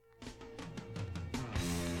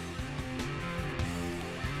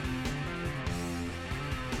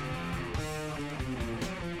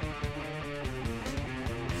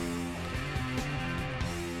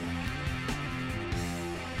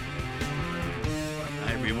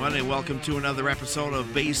everyone, and welcome to another episode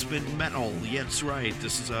of Basement Metal. Yeah, that's right.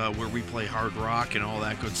 This is where we play hard rock and all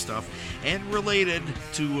that good stuff, and related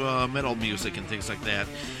to metal music and things like that.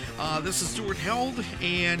 This is Stuart Held,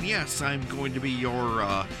 and yes, I'm going to be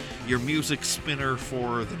your music spinner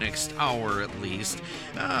for the next hour at least.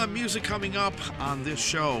 Music coming up on this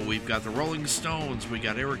show. We've got the Rolling Stones, we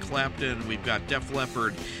got Eric Clapton, we've got Def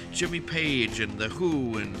Leppard, Jimmy Page, and The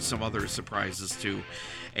Who, and some other surprises too.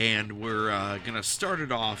 And we're going to start it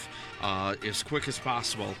off as quick as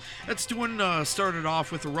possible. Let's start it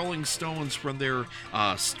off with the Rolling Stones from their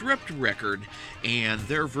Stripped record, and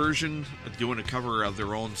their version, doing a cover of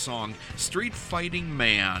their own song, Street Fighting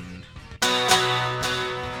Man.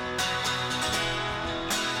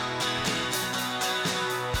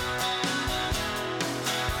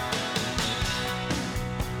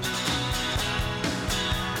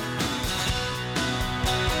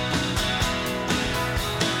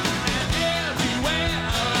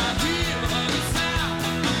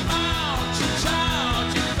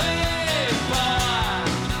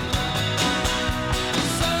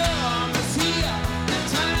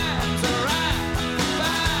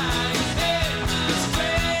 This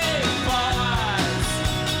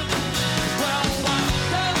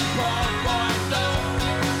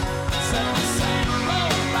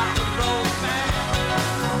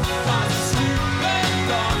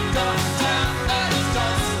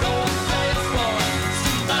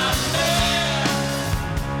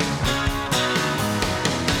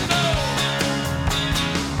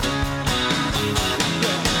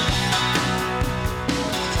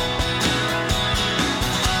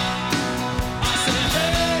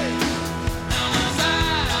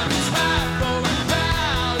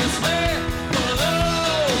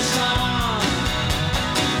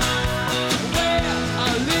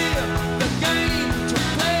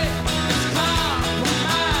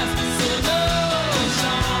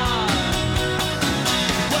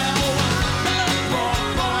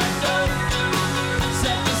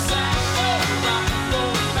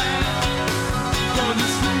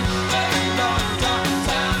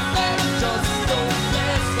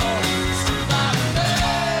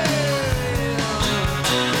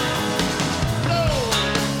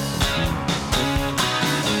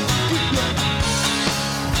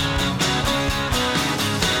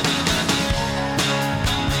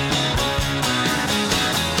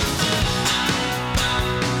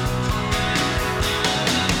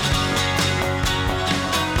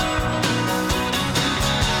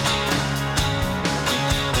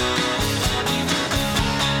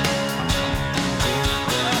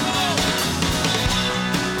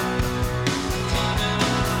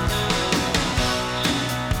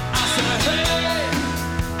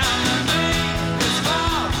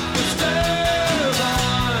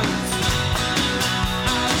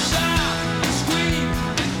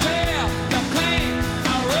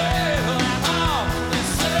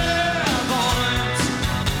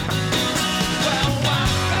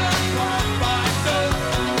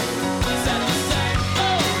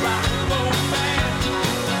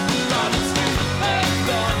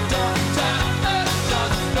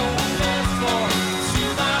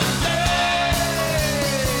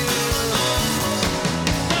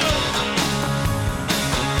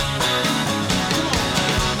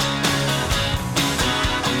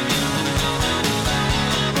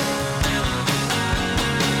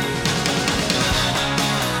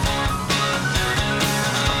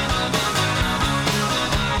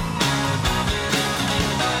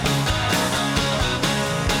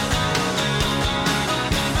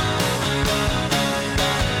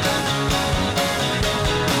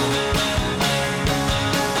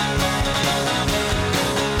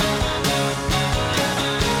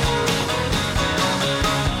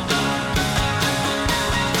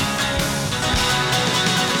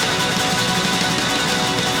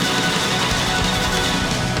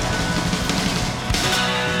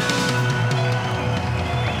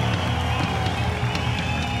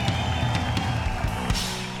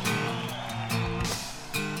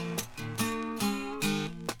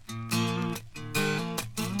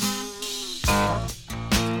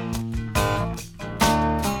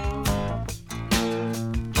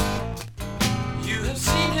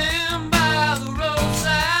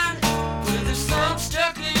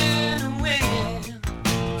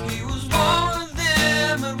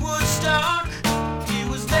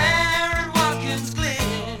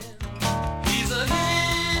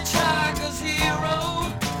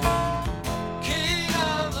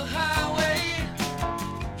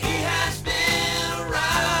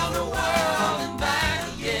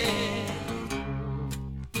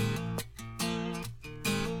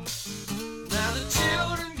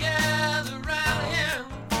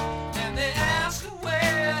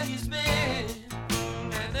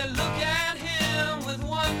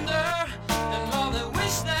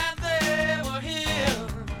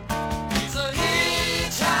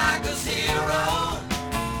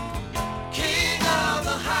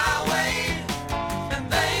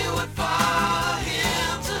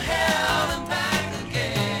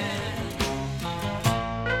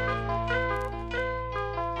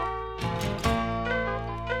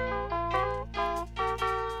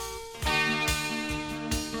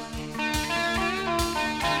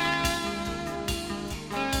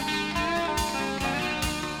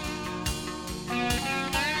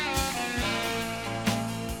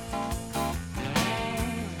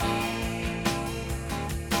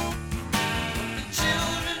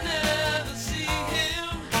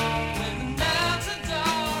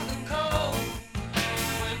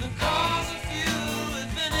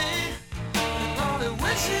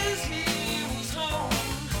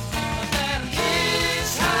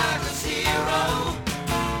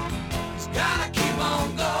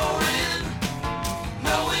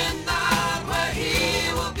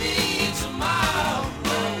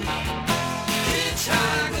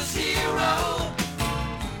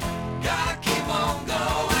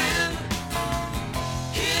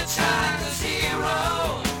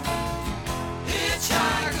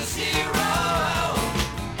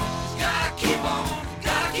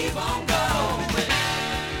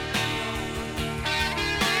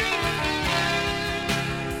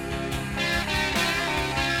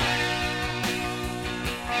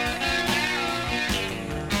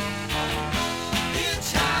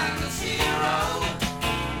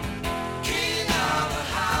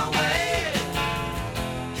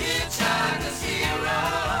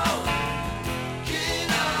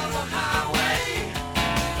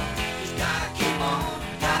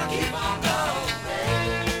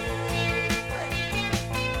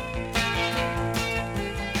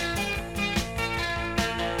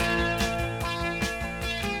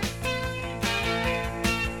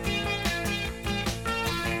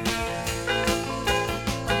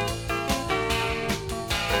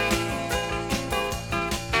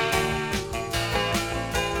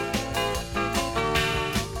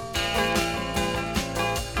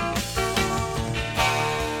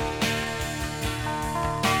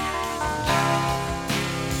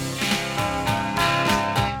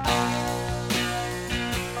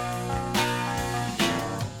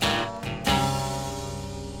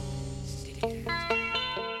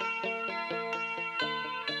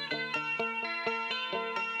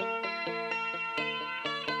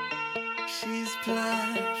She's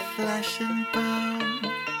blood, flesh and bone,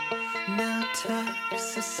 no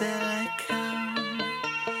tucks or silicone.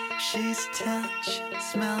 She's touch,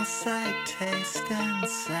 smell, sight, taste and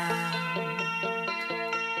sound.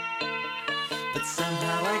 But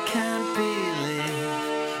somehow I can't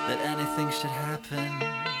believe that anything should happen.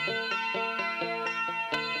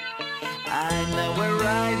 I know where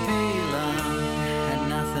I belong and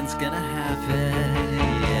nothing's gonna happen,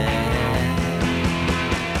 yeah.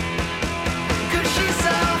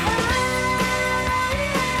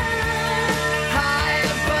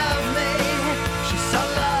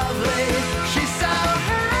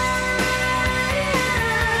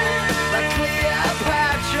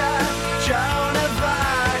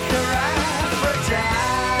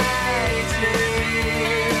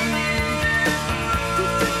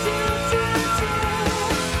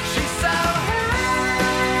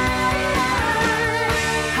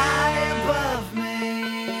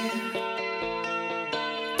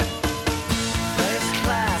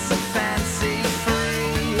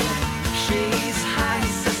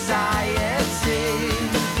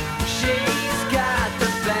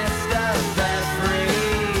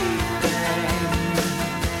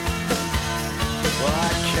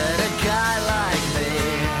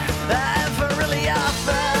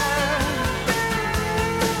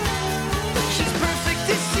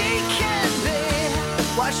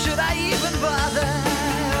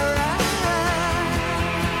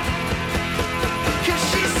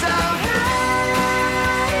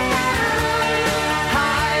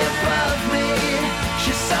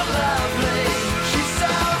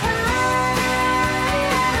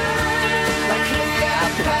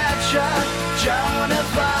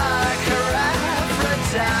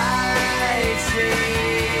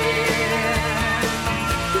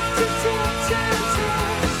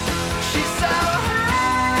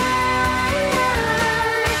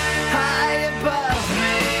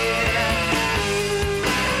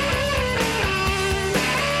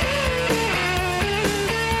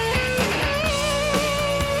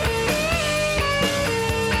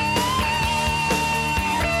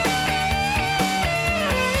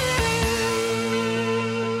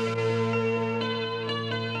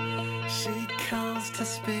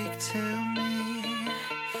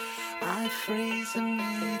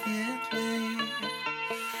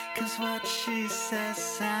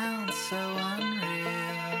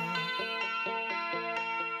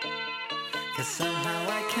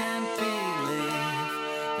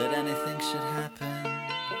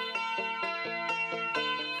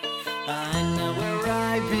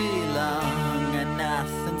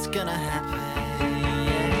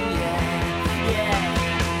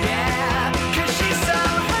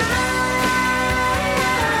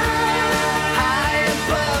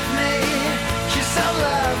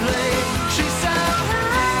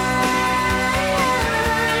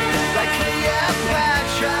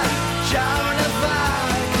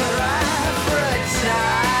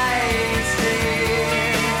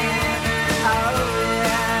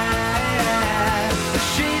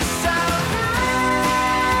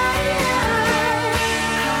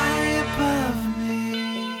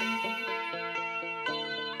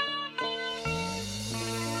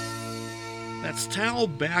 Tal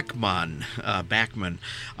Bachman.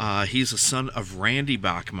 He's a son of Randy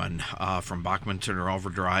Bachman from Bachman Turner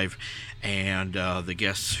Overdrive and the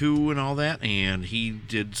Guess Who and all that, and he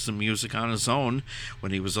did some music on his own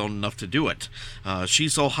when he was old enough to do it.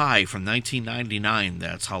 She's So High from 1999,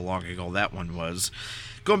 that's how long ago that one was.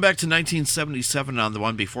 Going back to 1977 on the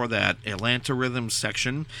one before that, Atlanta Rhythm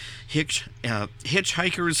Section,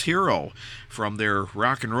 Hitchhiker's Hero from their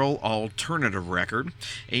rock and roll alternative record.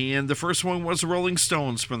 And the first one was the Rolling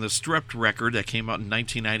Stones from the Stripped record that came out in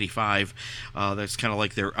 1995. That's kind of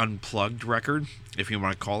like their unplugged record, if you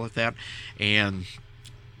want to call it that. And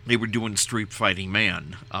they were doing Street Fighting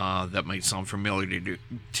Man. That might sound familiar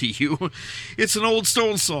to you. It's an old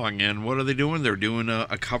Stones song, and what are they doing? They're doing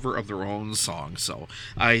a cover of their own song, so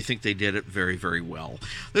I think they did it very, very well.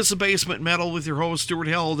 This is Basement Metal with your host, Stuart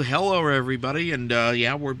Held. Hello, everybody, and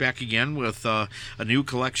we're back again with a new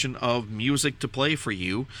collection of music to play for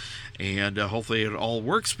you. And hopefully it all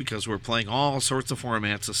works because we're playing all sorts of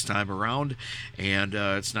formats this time around. And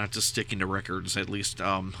it's not just sticking to records. At least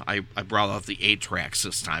I brought out the 8-tracks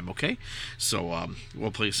this time, okay? So we'll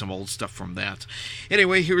play some old stuff from that.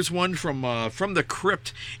 Anyway, here's one from The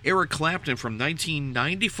Crypt, Eric Clapton from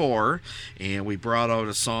 1994. And we brought out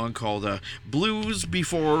a song called Blues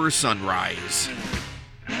Before Sunrise.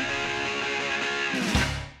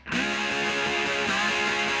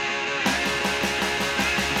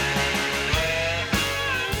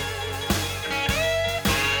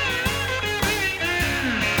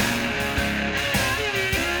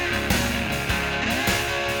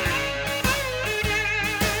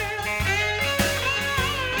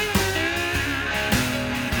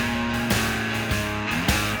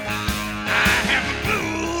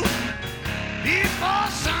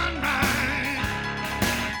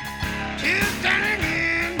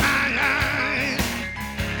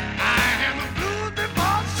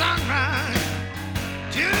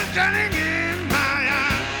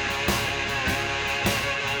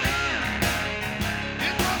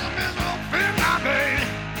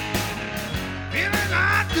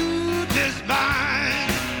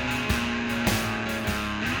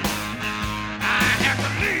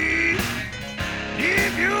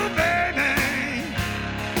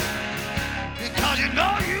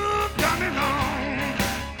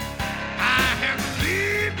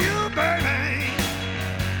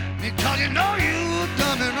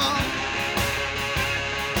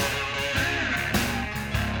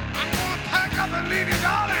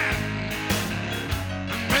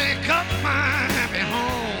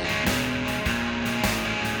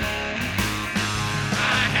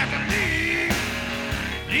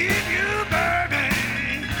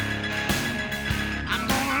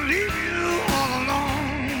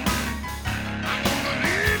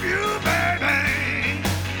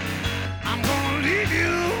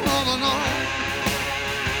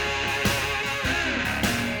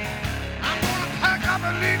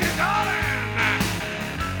 to leave you, darling,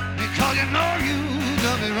 because you know you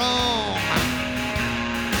done me wrong.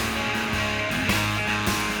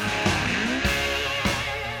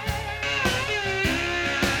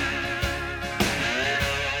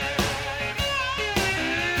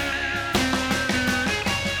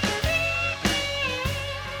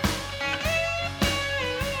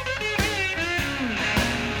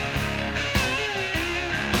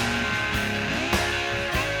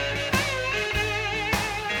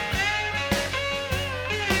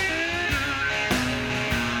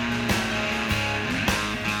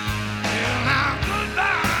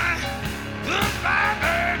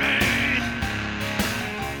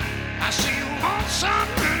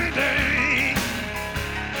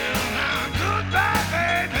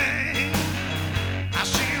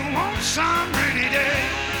 Some rainy day.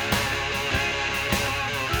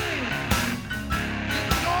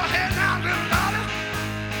 Go ahead now, little daughter,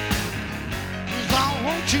 'cause I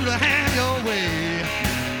want you to have your way.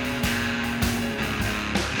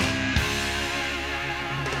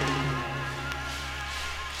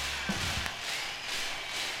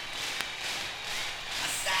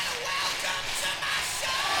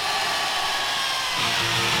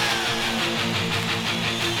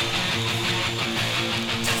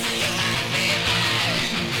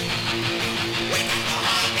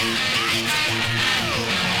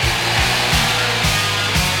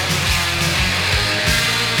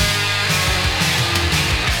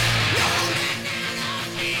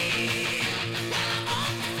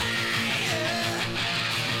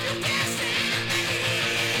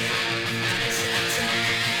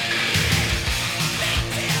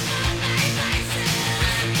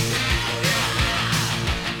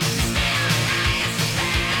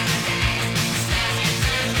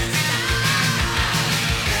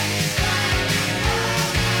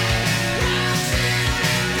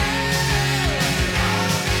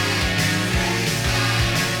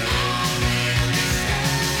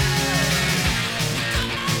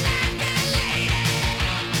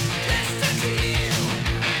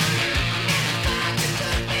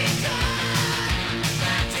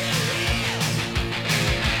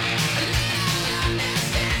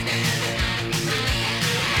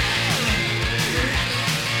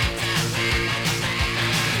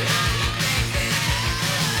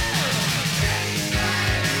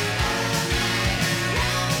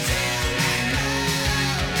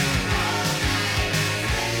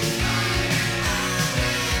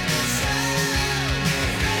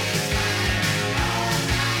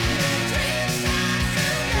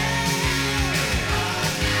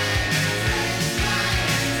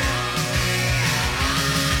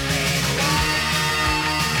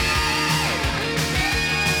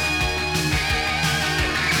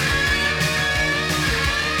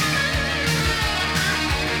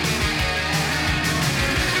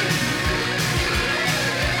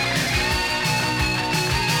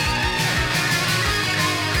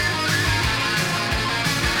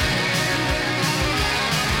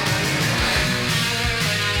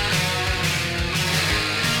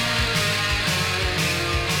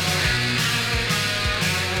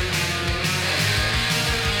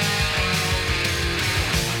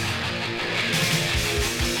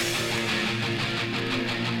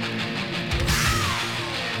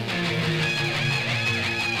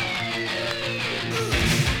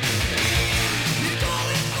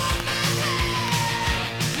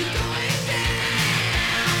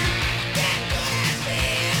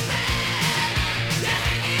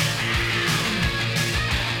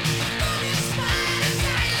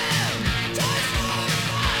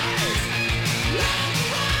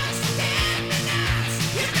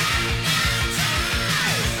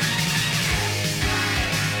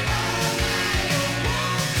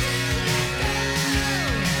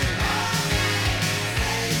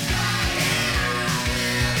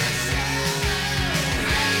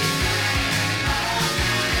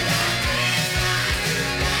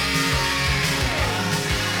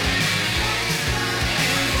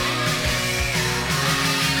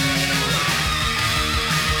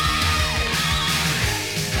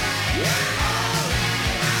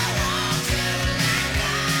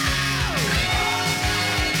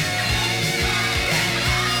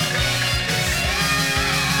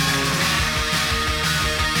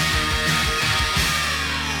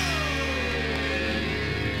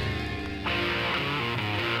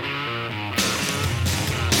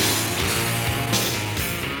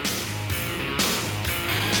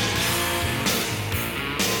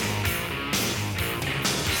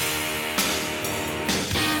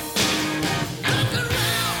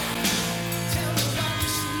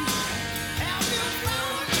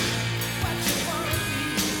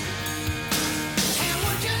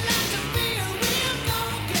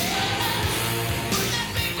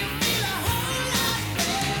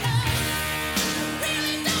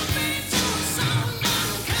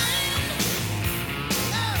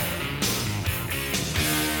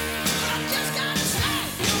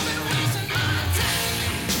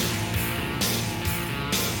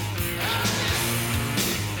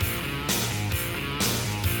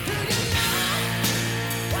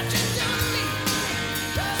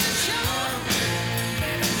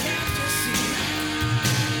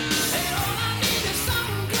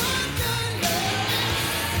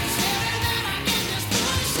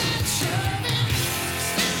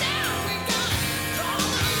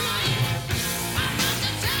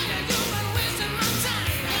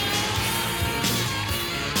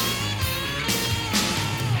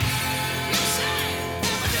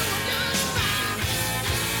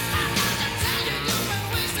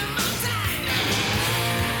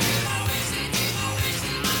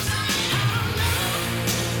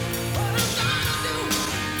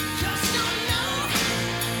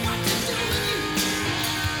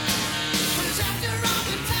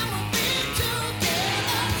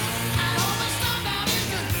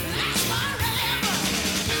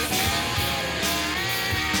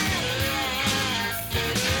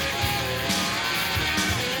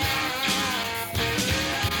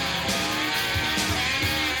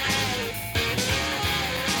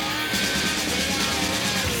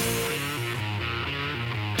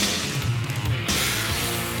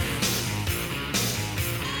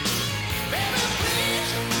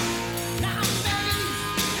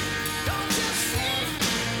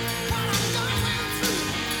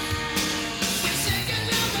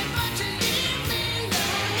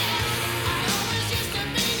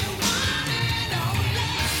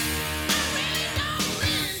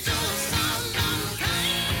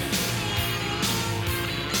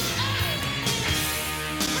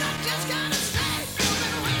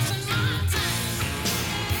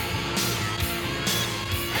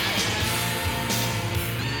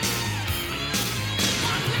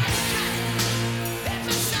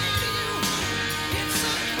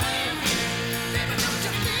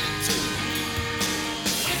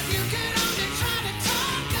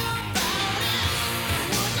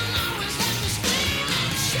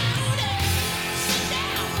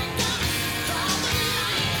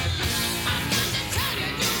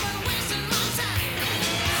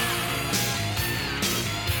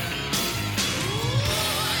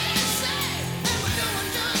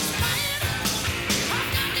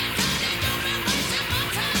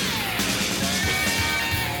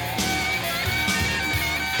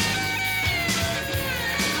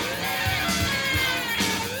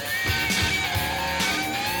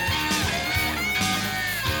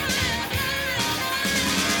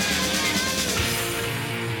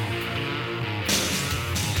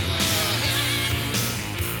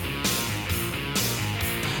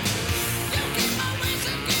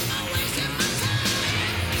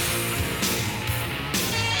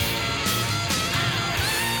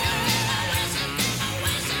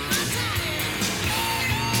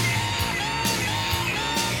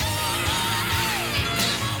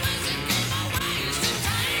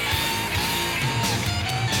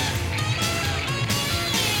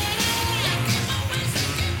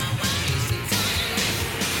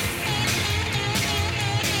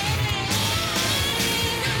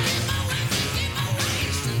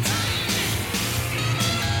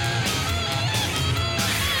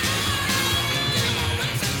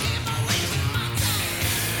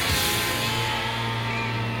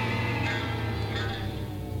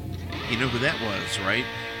 You know who that was, right?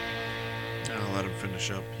 I'll let him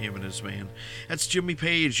finish up, him and his band. That's Jimmy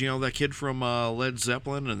Page, that kid from Led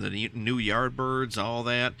Zeppelin and the New Yardbirds, all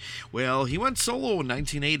that. Well, he went solo in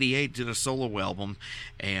 1988, did a solo album,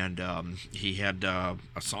 and he had a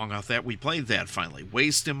song off that. We played that finally.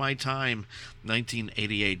 Wasting My Time,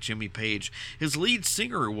 1988, Jimmy Page. His lead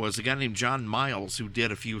singer was a guy named John Miles, who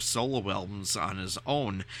did a few solo albums on his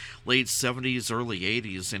own, late 70s, early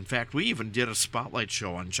 80s. In fact, we even did a spotlight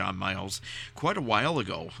show on John Miles quite a while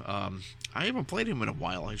ago. I haven't played him in a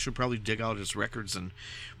while. I should probably dig out his records and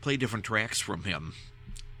play different tracks from him.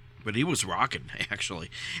 But he was rocking, actually.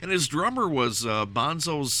 And his drummer was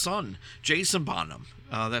Bonzo's son, Jason Bonham.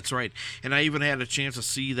 That's right. And I even had a chance to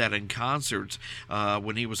see that in concert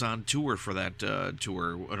when he was on tour for that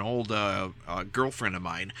tour. An old girlfriend of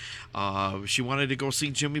mine, she wanted to go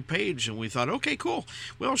see Jimmy Page, and we thought, okay, cool.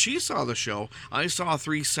 Well, she saw the show. I saw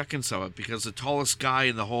 3 seconds of it because the tallest guy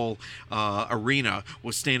in the whole arena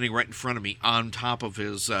was standing right in front of me on top of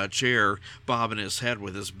his chair, bobbing his head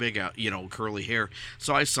with his big, curly hair.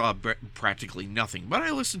 So I saw practically nothing. But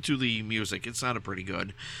I listened to the music. It sounded pretty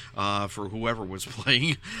good for whoever was playing.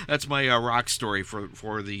 That's my rock story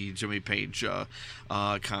for the Jimmy Page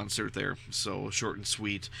concert there. So short and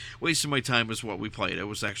sweet. Wasting My Time is what we played. It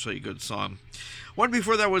was actually a good song. One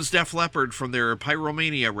before that was Def Leppard from their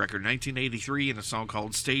Pyromania record, 1983, and a song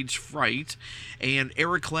called Stage Fright. And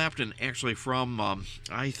Eric Clapton, actually from,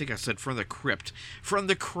 I think I said from the Crypt, from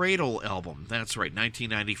the Cradle album. That's right,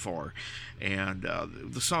 1994. And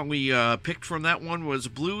the song we picked from that one was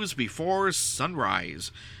Blues Before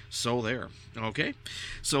Sunrise. So there. Okay.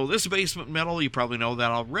 So this Basement Metal, you probably know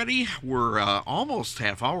that already. We're almost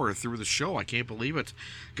half hour through the show. I can't believe it.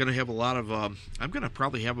 Going to have a lot of, I'm going to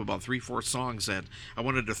probably have about 3-4 songs that I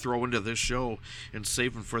wanted to throw into this show and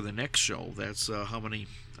save them for the next show. That's how many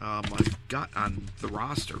I've got on the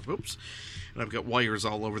roster. Oops. And I've got wires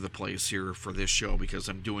all over the place here for this show because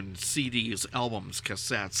I'm doing CDs, albums,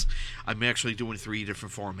 cassettes. I'm actually doing 3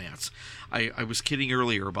 different formats. I was kidding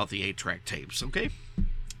earlier about the 8-track tapes, okay?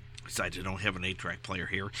 Besides, I don't have an 8-track player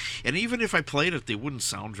here. And even if I played it, they wouldn't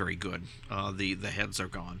sound very good. The heads are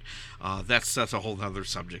gone. That's a whole other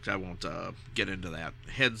subject. I won't get into that.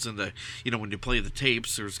 Heads and the, when you play the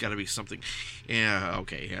tapes, there's got to be something. Yeah,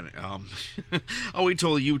 okay. I'll wait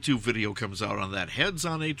till a YouTube video comes out on that. Heads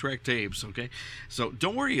on 8-track tapes, okay? So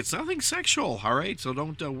don't worry, it's nothing sexual, all right? So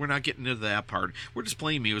we're not getting into that part. We're just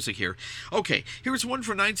playing music here. Okay, here's one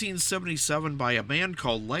from 1977 by a band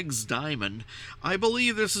called Legs Diamond. I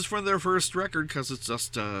believe this is from their first record because it's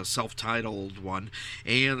just a self-titled one.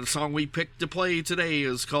 And the song we picked to play today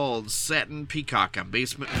is called Satin Peacock on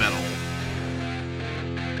Basement Metal.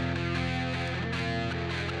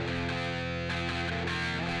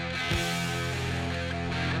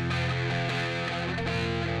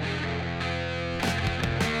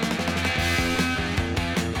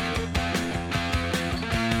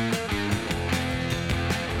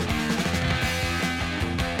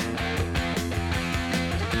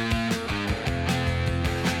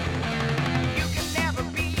 Never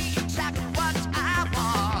be exactly what I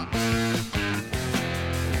want.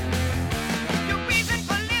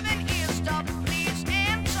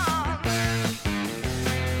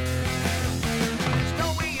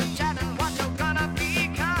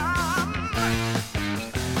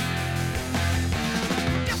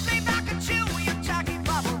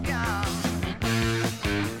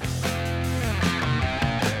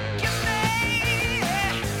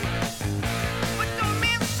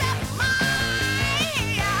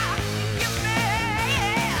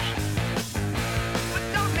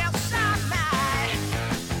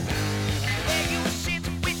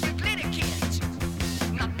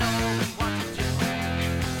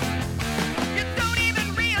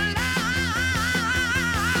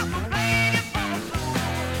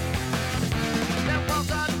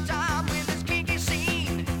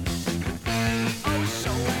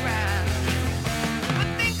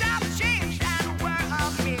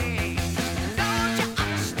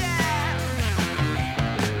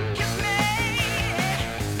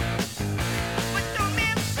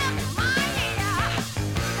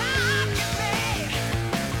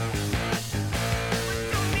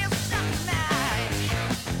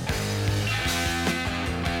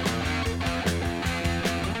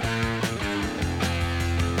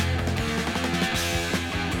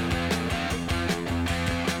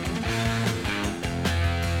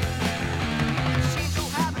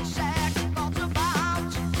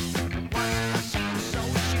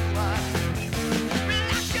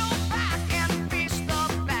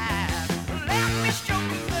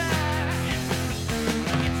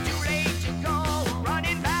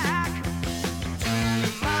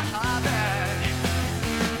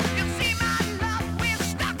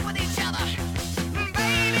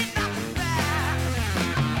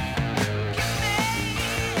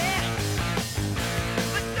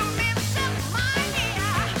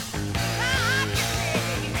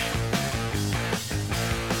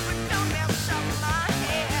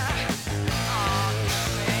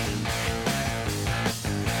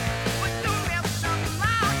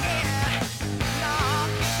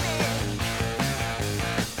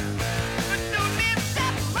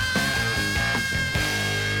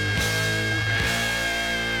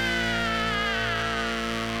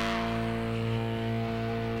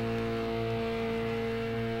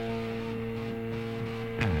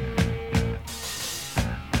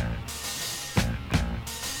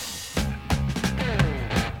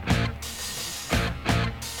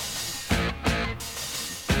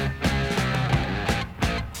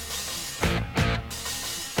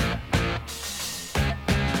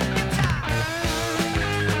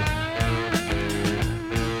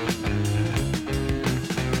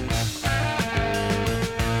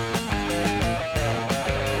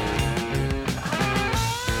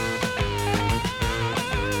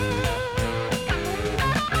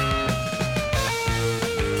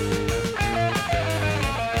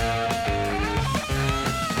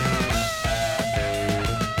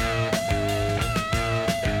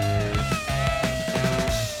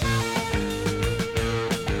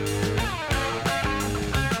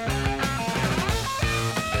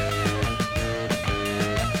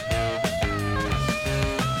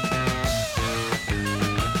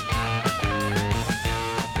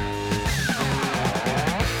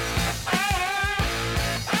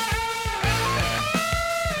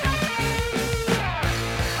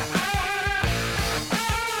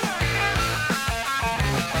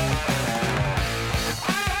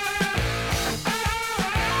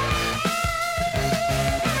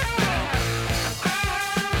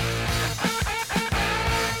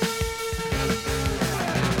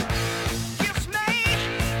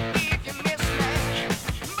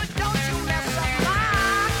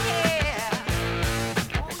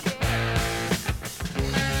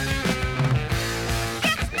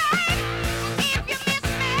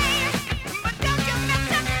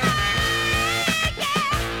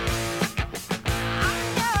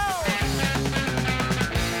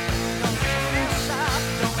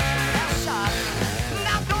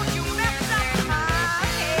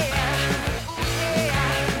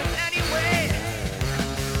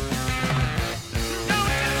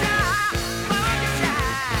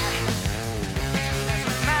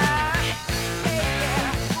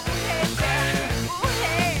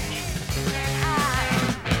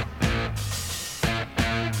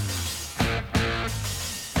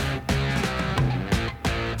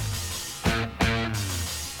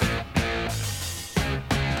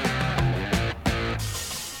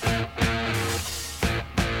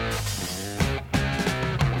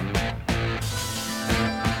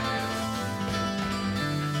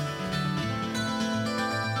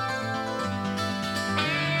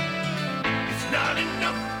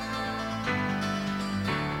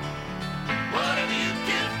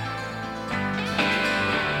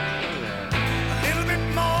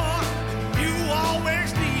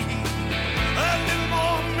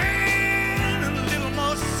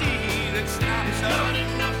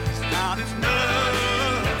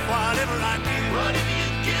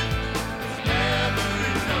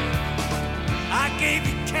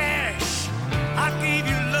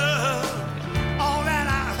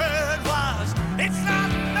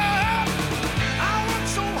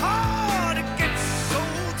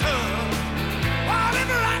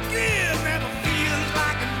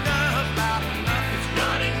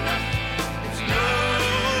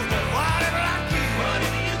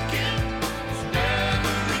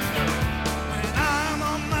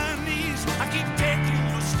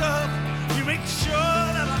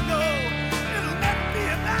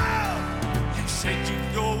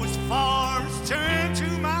 go as far as turn to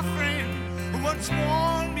my friend who once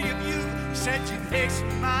warned me of you, said you'd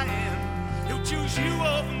hasten my end. He'll choose you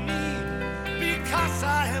over me because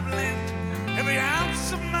I have lent every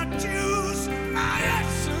ounce of my dues, my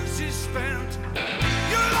essence is spent.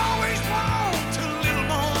 You'll always want a little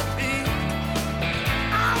more pink.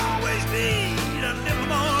 I always need a little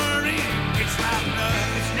more ink. It's not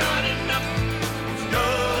enough. It's not enough. It's no,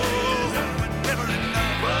 never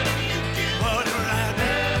enough. Whatever you do, whatever I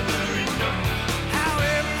do, never enough.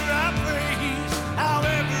 However I praise,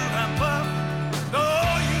 however I puff,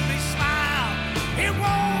 though you may smile, it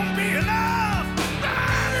won't be enough.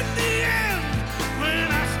 Right at the end, when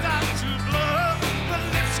I start to bluff, the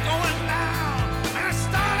lips going down, and I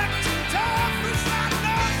start acting tough. It's not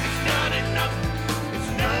enough. It's not enough.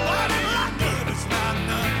 It's not whatever I give. It's not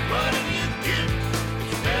enough. Whatever you give,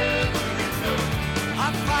 it's never enough.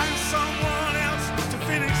 I'd find someone else to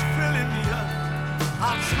finish filling me up.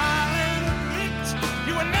 I'd smile and admit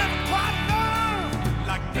you were never quite enough.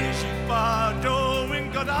 Like Brigitte Bardot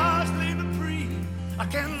in Godard's Les Prix, I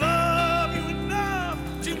can't love you enough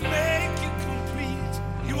to make you complete.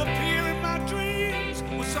 You appear in my dreams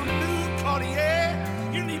with some new Cartier.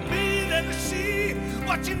 You need me there to see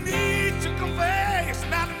what you need to convey. It's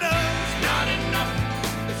not enough. It's not enough.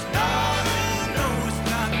 It's not enough. No, it's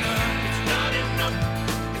not enough. It's not enough.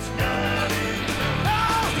 It's not enough.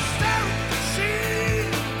 Oh, the stare at the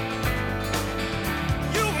scene.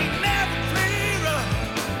 You will never clear up.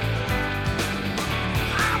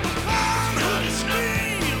 I'm a born of the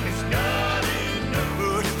screen. It's not enough.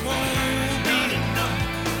 But it won't be enough.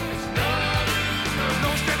 It's not enough. No,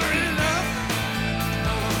 it's never enough.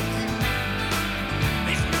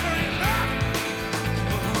 It's never enough.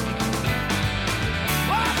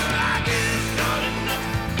 Whatever I give, it's not enough.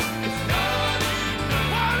 It's not enough.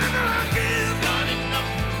 Whatever I give, it's not enough.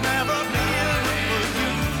 Never be enough for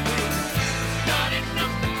you. It's not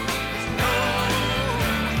enough. It's not enough.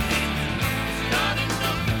 It's not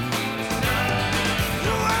enough. It's not enough.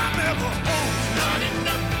 No, I'll never hold. It's not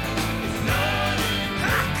enough. It's not enough.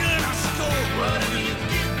 How can I score? Whatever you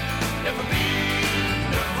give, never be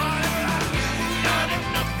enough. Whatever I give, it's not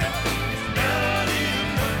enough. It's not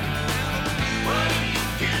enough. Whatever you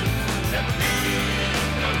give, never be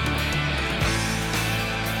enough.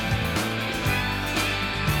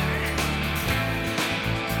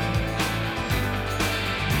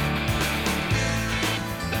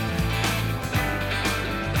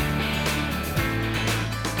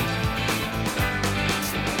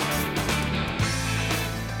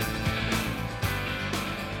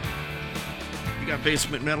 You got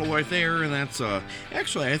Basement Metal right there, and that's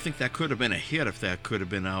actually I think that could have been a hit if that could have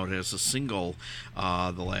been out as a single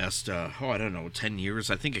the last I don't know 10 years.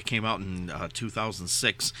 I think it came out in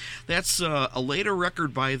 2006. That's a later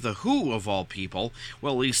record by The Who of all people.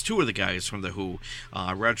 Well, at least two of the guys from The Who,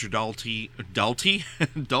 Roger Daltrey,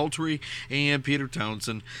 and Peter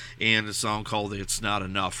Townsend, and a song called "It's Not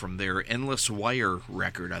Enough" from their Endless Wire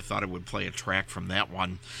record. I thought I would play a track from that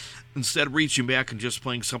one. Instead of reaching back and just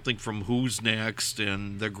playing something from Who's Next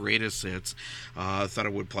and their greatest hits, I thought I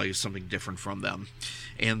would play something different from them.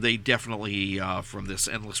 And they definitely, from this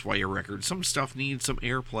Endless Wire record, some stuff needs some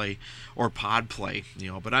airplay or pod play,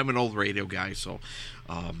 but I'm an old radio guy, so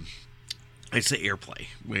I say airplay,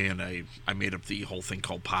 and I made up the whole thing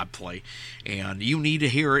called pod play, and you need to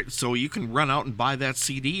hear it so you can run out and buy that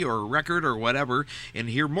CD or record or whatever and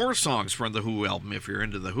hear more songs from the Who album. If you're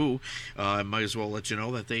into the Who, I might as well let you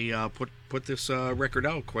know that they put this record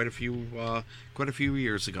out quite a few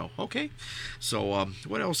years ago. Okay, so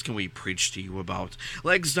what else can we preach to you about?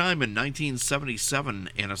 Legs Diamond, 1977,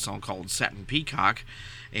 and a song called Satin Peacock.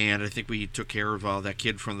 And I think we took care of that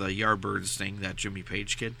kid from the Yardbirds thing, that Jimmy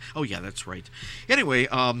Page kid. Oh, yeah, that's right. Anyway,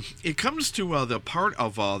 it comes to the part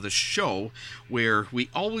of the show where we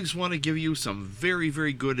always want to give you some very,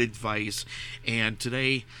 very good advice. And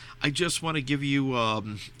today, I just want to give you,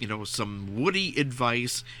 some Woody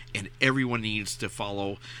advice. And everyone needs to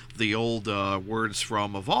follow the old words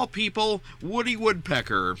from, of all people, Woody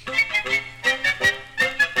Woodpecker.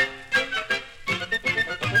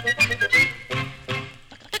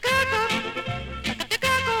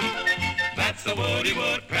 The Woody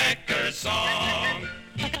Woodpecker song.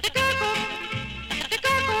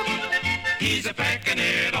 He's a pecking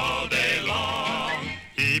it all day long.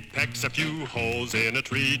 He pecks a few holes in a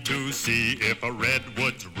tree to see if a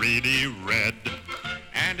redwood's really red.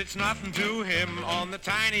 And it's nothing to him on the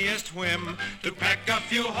tiniest whim to peck a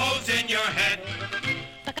few holes in your head.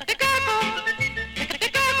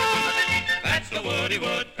 That's the Woody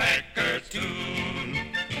Woodpecker's tune.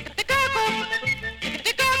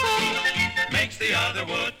 Makes the other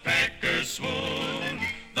woodpeckers swoon.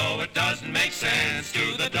 doesn't make sense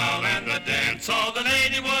to the doll and the dance all the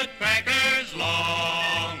lady woodpeckers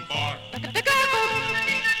long for.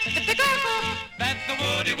 That's the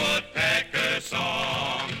Woody Woodpecker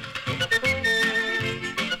song.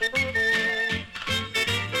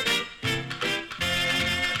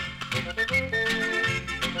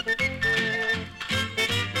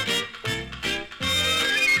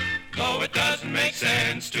 Though it doesn't make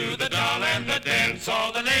sense to the doll and the dance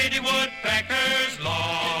all the lady woodpeckers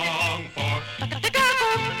long for.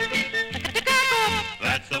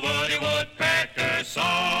 That's the Woody Woodpecker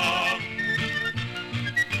song.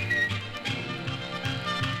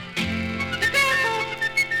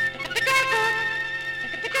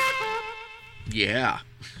 Yeah.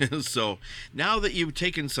 So now that you've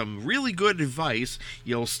taken some really good advice,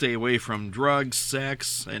 you'll stay away from drugs,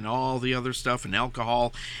 sex, and all the other stuff, and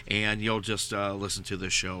alcohol, and you'll just listen to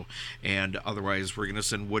this show. And otherwise, we're going to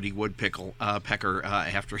send Woody Woodpecker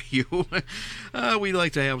after you. We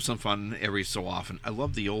like to have some fun every so often. I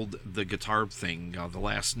love the guitar thing, the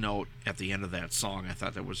last note at the end of that song. I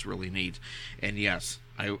thought that was really neat. And yes,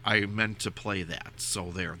 I meant to play that,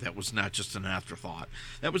 so there. That was not just an afterthought.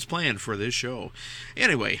 That was planned for this show.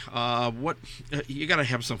 Anyway, you got to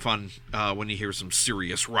have some fun when you hear some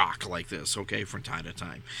serious rock like this, okay, from time to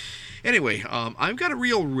time. Anyway, I've got a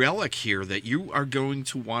real relic here that you are going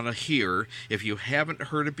to want to hear if you haven't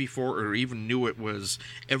heard it before or even knew it was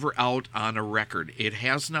ever out on a record. It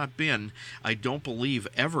has not been, I don't believe,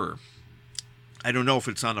 ever. I don't know if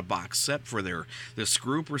it's on a box set for this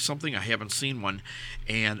group or something. I haven't seen one,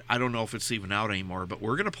 and I don't know if it's even out anymore, but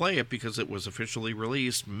we're going to play it because it was officially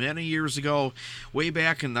released many years ago, way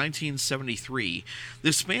back in 1973.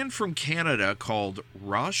 This band from Canada called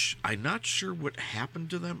Rush. I'm not sure what happened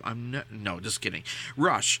to them. No, just kidding.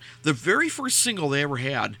 Rush. The very first single they ever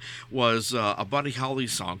had was a Buddy Holly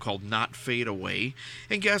song called Not Fade Away,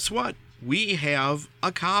 and guess what? We have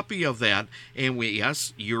a copy of that, and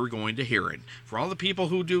yes, you're going to hear it. For all the people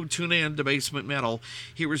who do tune in to Basement Metal,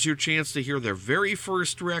 here is your chance to hear their very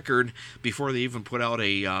first record before they even put out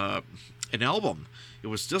an album. It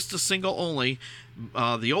was just a single only.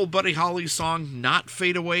 The old Buddy Holly song, Not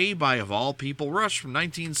Fade Away, by, of all people, Rush from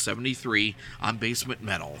 1973 on Basement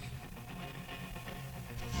Metal.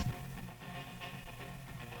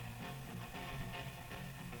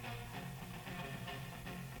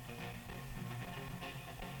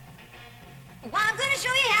 Well, I'm gonna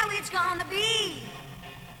show you how it's gonna be.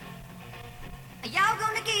 Y'all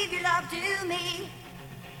gonna give your love to me.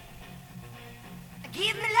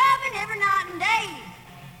 Give me loving every night and day.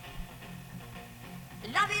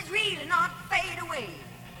 Love is real and not fade away.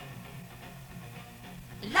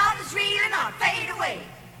 Love is real and not fade away.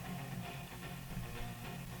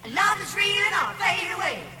 Love is real and not fade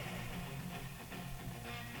away.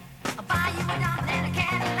 I'll buy you a diamond and a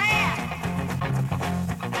Cadillac.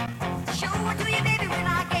 Show it to you, baby, when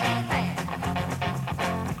I get back.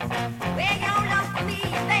 Well, your love for me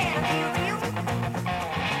is better than real.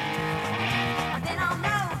 Then I'll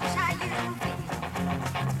know just how you feel.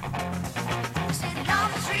 I said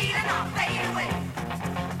love is real and I'll fade away.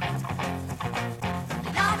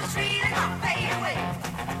 Love is real and I'll fade away.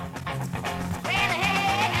 Well, hey,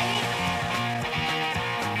 hey.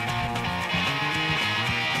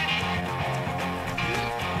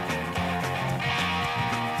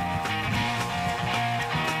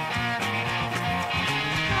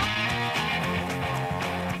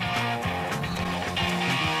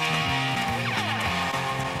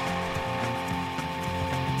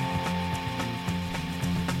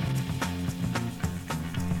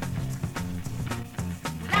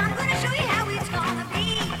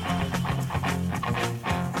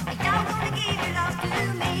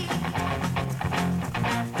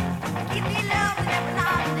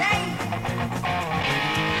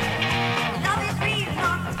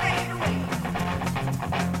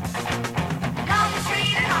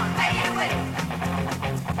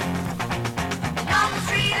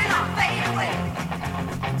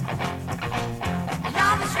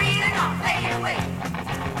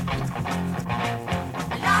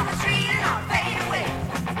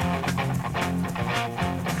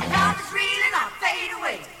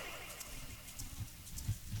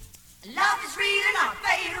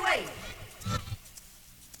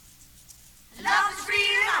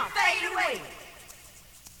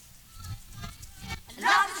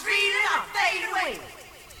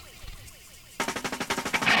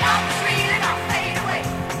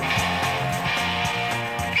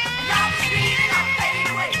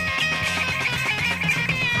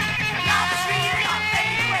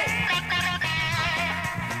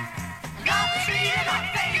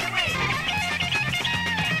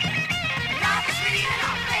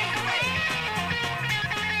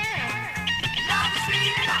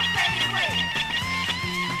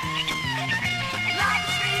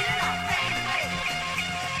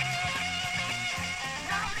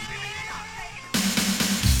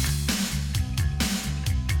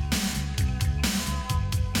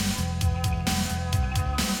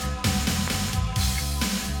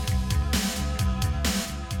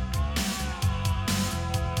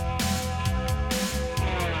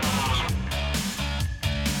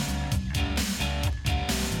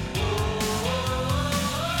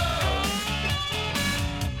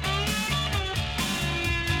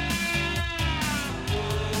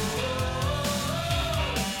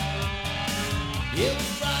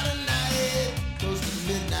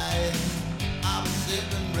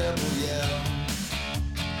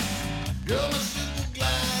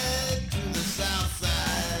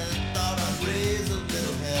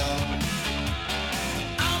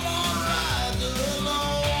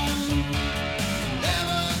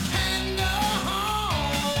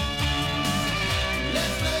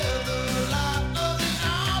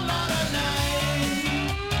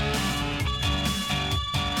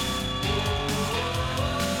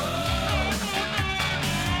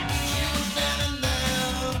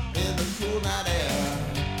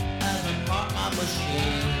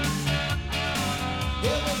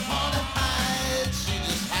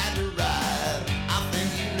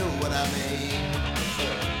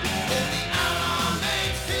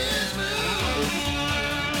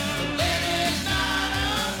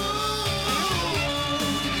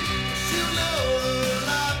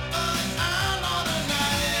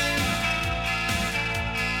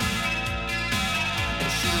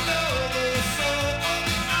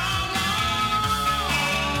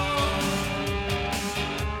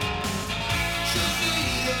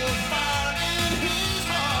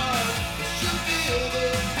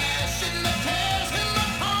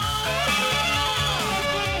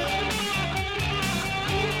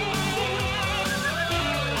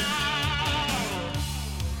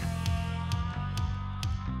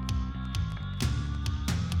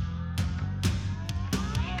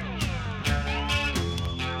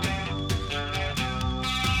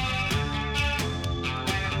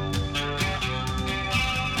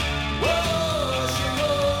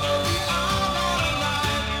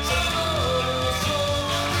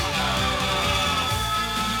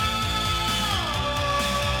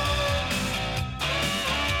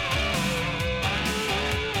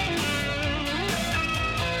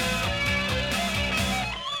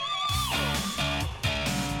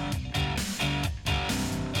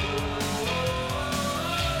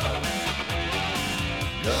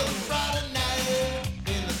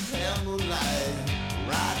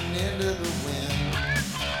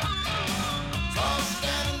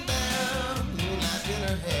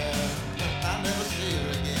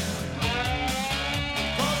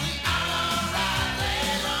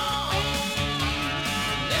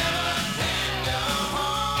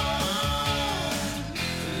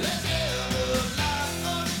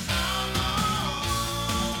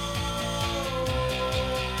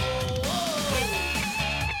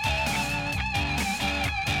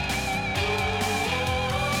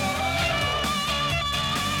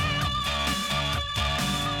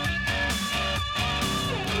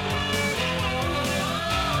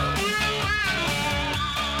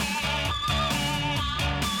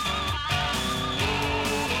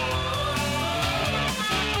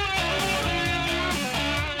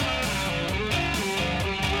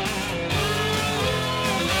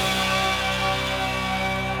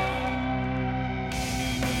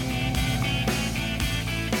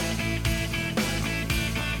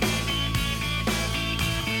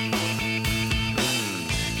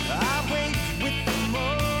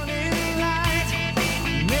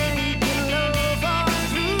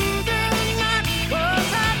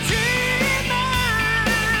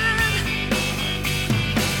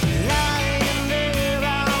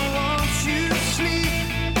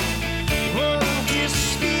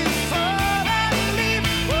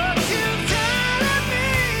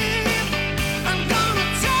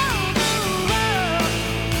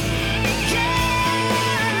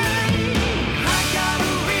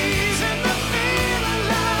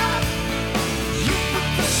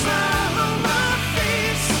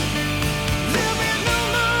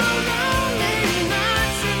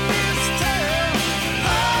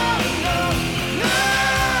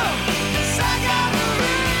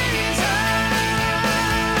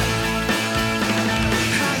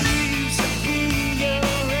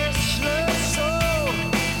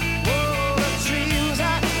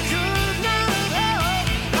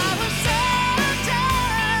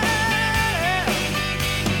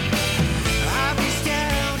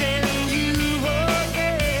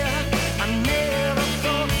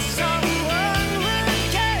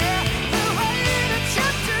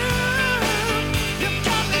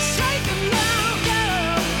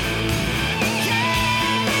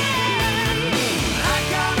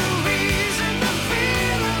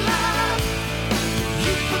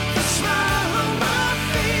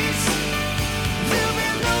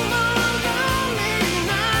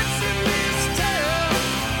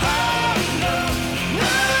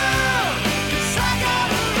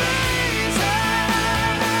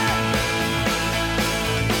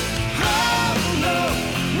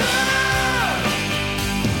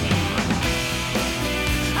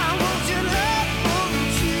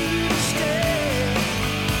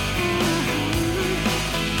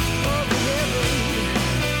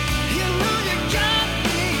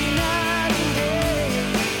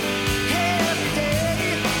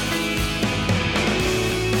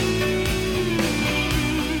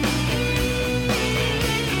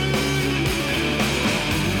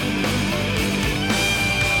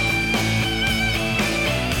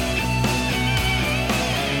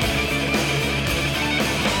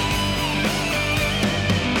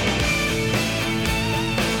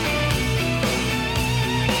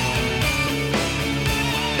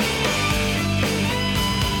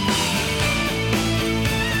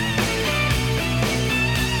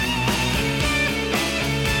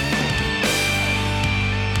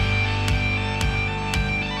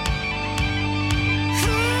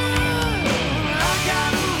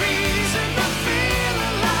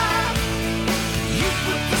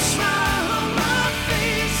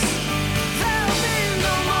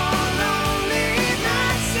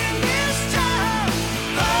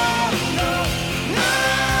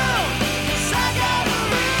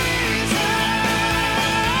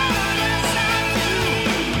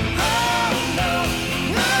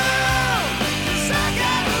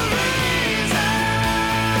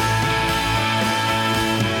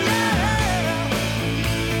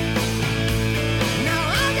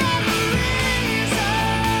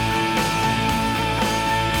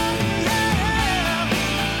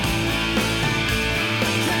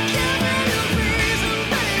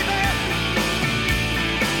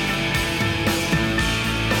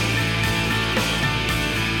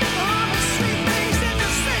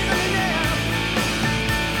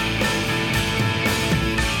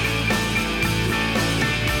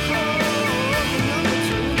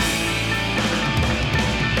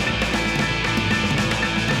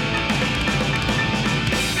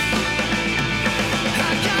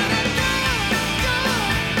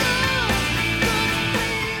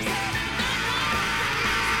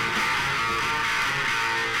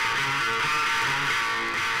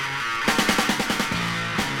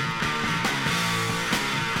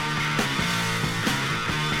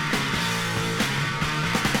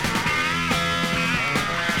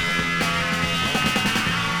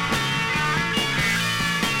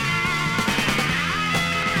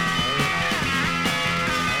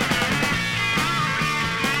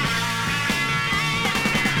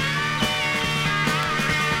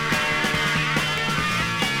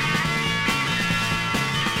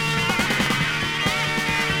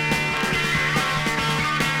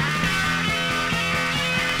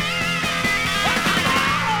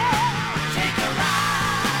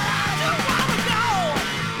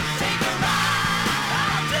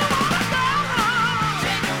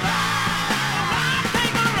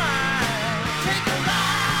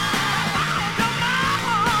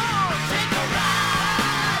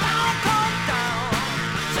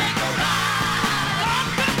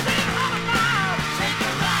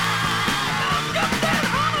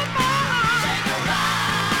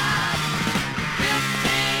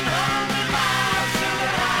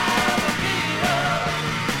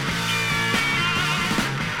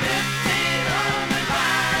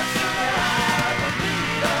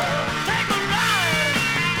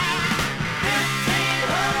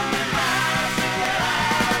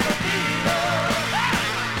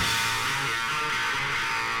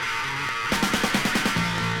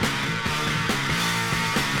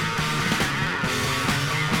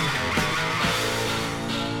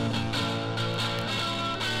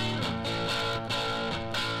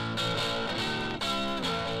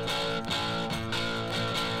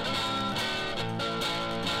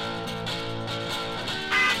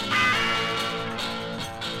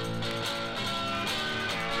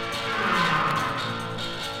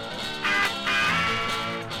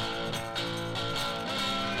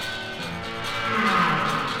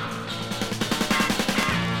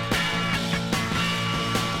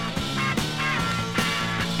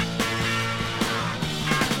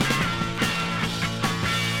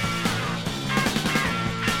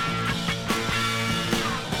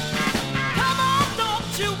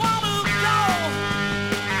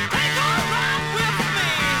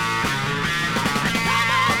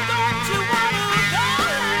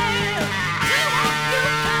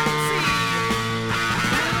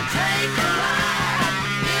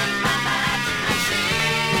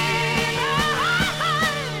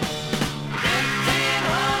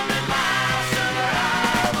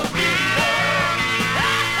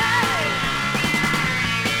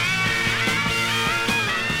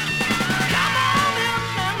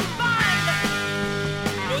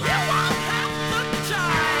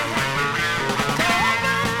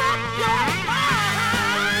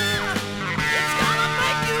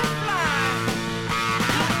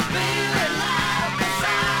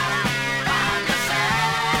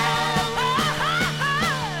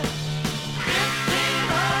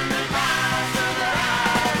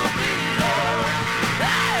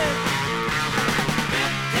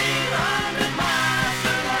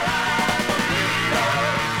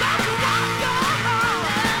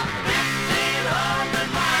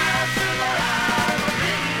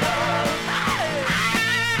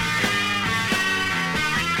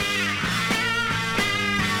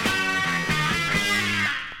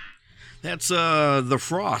 That's The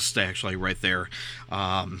Frost, actually, right there.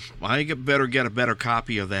 I better get a better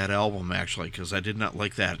copy of that album, actually, because I did not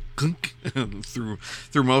like that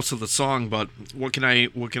through most of the song. But what can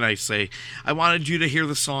I say? I wanted you to hear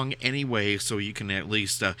the song anyway, so you can at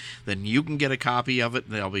least then you can get a copy of it,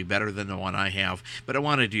 and that'll be better than the one I have. But I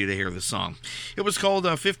wanted you to hear the song. It was called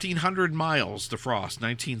 1500 Miles, The Frost,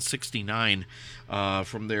 1969,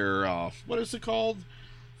 from their what is it called?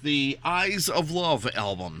 The Eyes of Love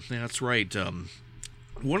album. That's right.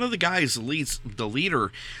 One of the guys, the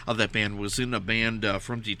leader of that band, was in a band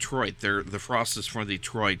from Detroit. The Frost is from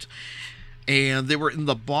Detroit. And they were in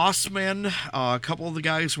the Bossmen. A couple of the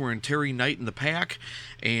guys were in Terry Knight and the Pack.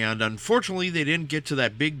 And unfortunately, they didn't get to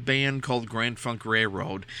that big band called Grand Funk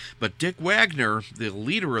Railroad. But Dick Wagner, the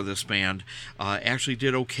leader of this band, actually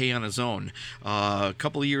did okay on his own. A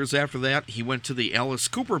couple of years after that, he went to the Alice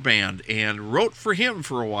Cooper Band and wrote for him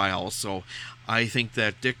for a while. So I think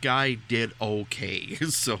that Dick guy did okay.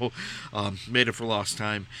 So made it for lost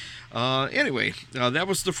time. Anyway, that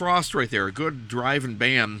was The Frost right there. A good driving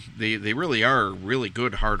band. They really are really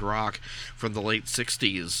good hard rock from the late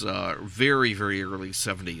 60s, very, very early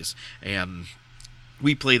 70s. And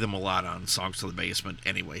we play them a lot on Songs to the Basement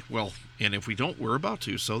anyway. Well, and if we don't, we're about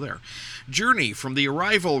to, so there. Journey from the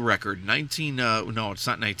Arrival record,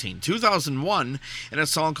 2001, and a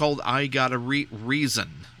song called I Got a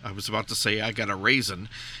Reason. I was about to say I got a raisin,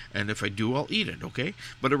 and if I do, I'll eat it, okay?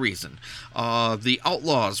 But a reason. The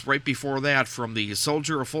Outlaws, right before that, from the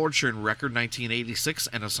Soldier of Fortune record, 1986,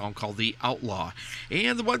 and a song called The Outlaw.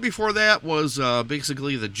 And the one before that was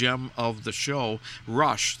basically the gem of the show,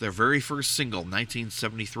 Rush, their very first single,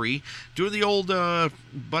 1973, doing the old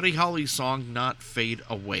Buddy Holly song, Not Fade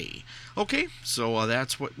Away. Okay, so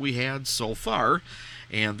that's what we had so far.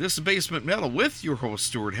 And this is Basement Metal with your host,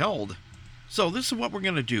 Stuart Held. So this is what we're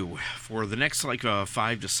going to do for the next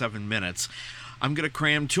 5 to 7 minutes. I'm going to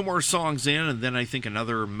cram 2 more songs in, and then I think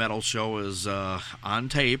another metal show is on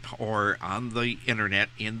tape or on the internet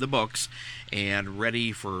in the books and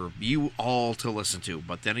ready for you all to listen to.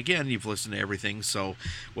 But then again, you've listened to everything, so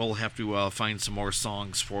we'll have to find some more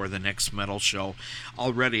songs for the next metal show.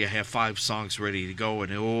 Already I have 5 songs ready to go,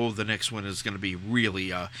 and the next one is going to be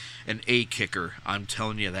really an A-kicker. I'm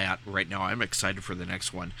telling you that right now. I'm excited for the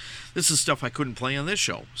next one. This is stuff I couldn't play on this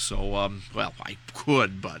show, so, well, I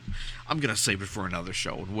could, but I'm going to save it for another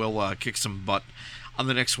show, and we'll kick some butt on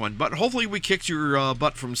the next one. But hopefully we kicked your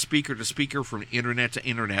butt from speaker to speaker, from internet to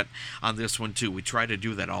internet on this one too. We try to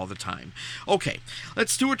do that all the time. Okay,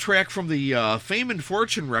 let's do a track from the Fame and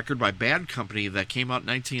Fortune record by Bad Company that came out in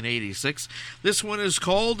 1986. This one is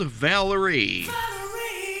called Valerie.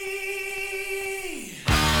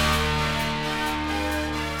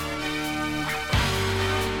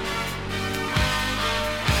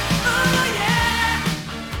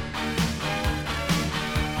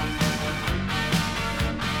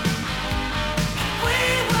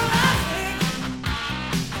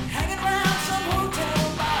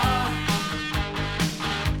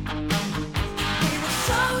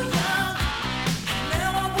 So young,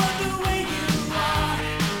 now I wonder where you are.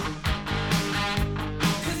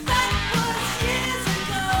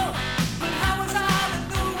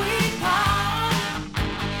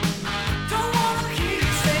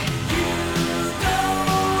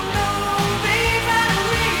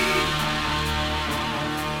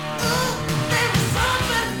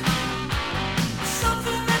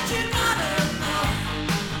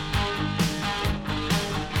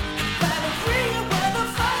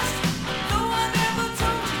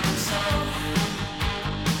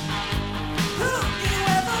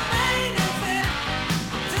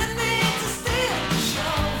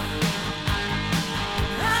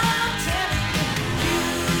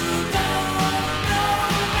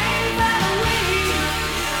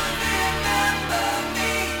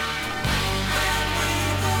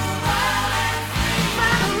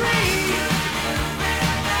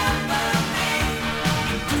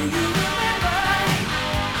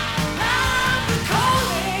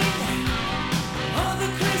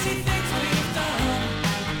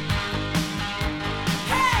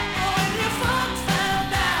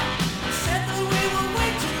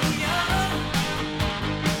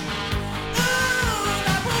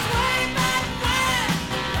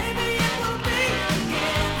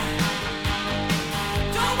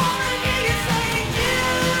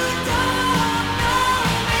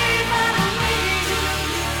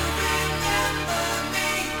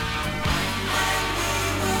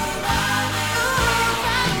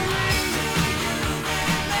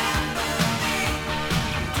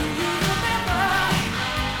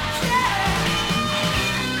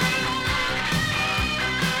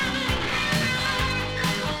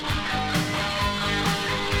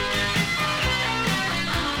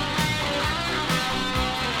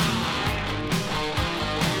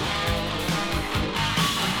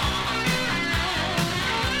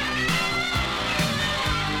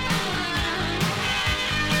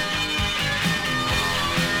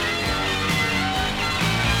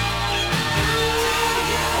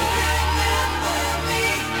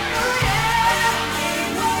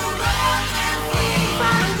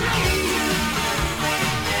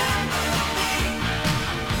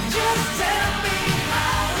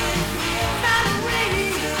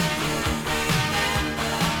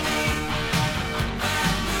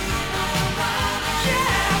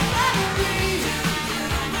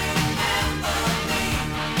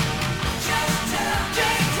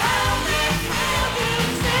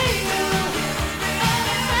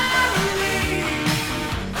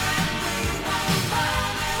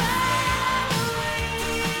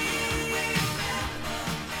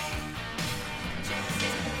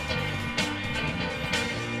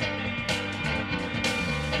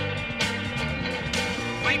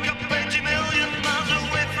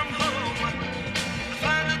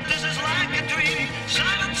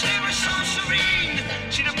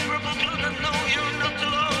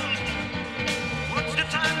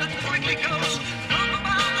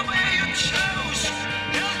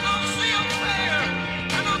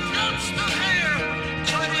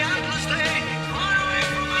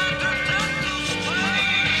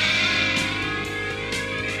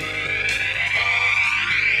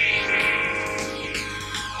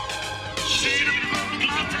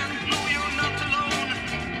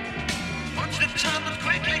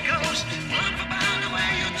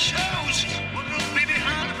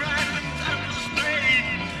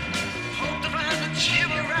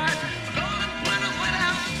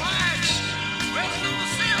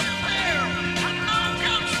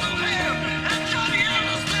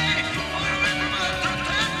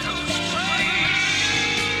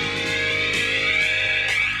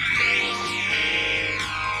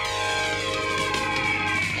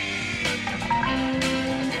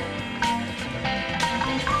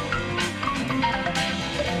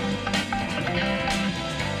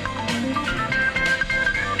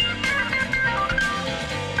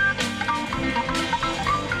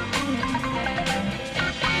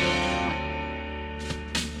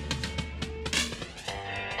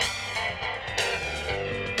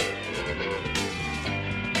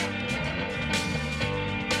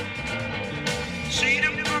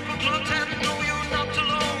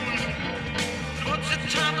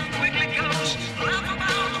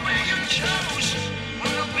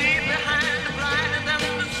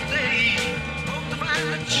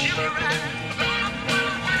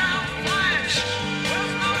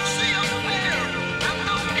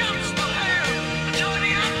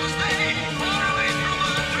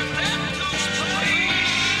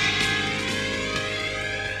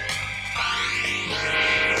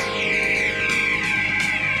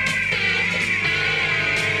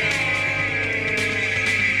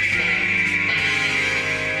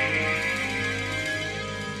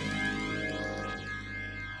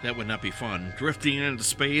 That would not be fun. Drifting into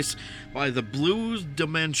Space by the Blues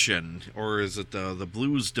Dimension. Or is it the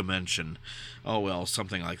Blues Dimension? Oh, well,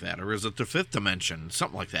 something like that. Or is it the Fifth Dimension?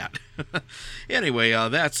 Something like that. Anyway,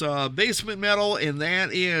 that's Basement Metal, and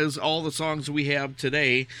that is all the songs we have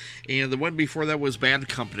today. And the one before that was Bad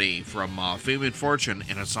Company from Fame and Fortune,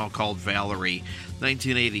 and a song called Valerie,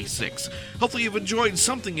 1986. Hopefully you've enjoyed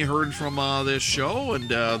something you heard from this show, and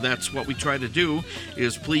that's what we try to do,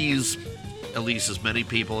 is please at least as many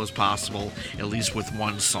people as possible, at least with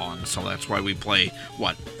one song. So that's why we play,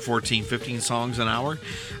 14, 15 songs an hour?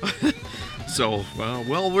 So,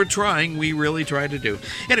 well, we're trying. We really try to do.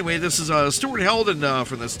 Anyway, this is Stuart Heldon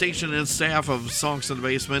from the station and staff of Songs in the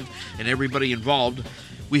Basement and everybody involved.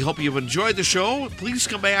 We hope you've enjoyed the show. Please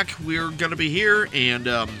come back. We're going to be here, and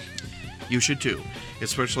you should too,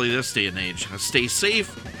 especially this day and age. Stay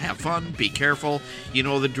safe, have fun, be careful. You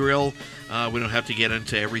know the drill. We don't have to get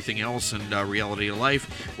into everything else in reality of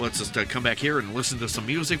life. Let's just come back here and listen to some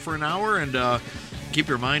music for an hour and keep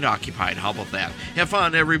your mind occupied. How about that? Have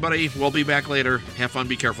fun, everybody. We'll be back later. Have fun.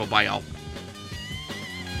 Be careful. Bye, y'all.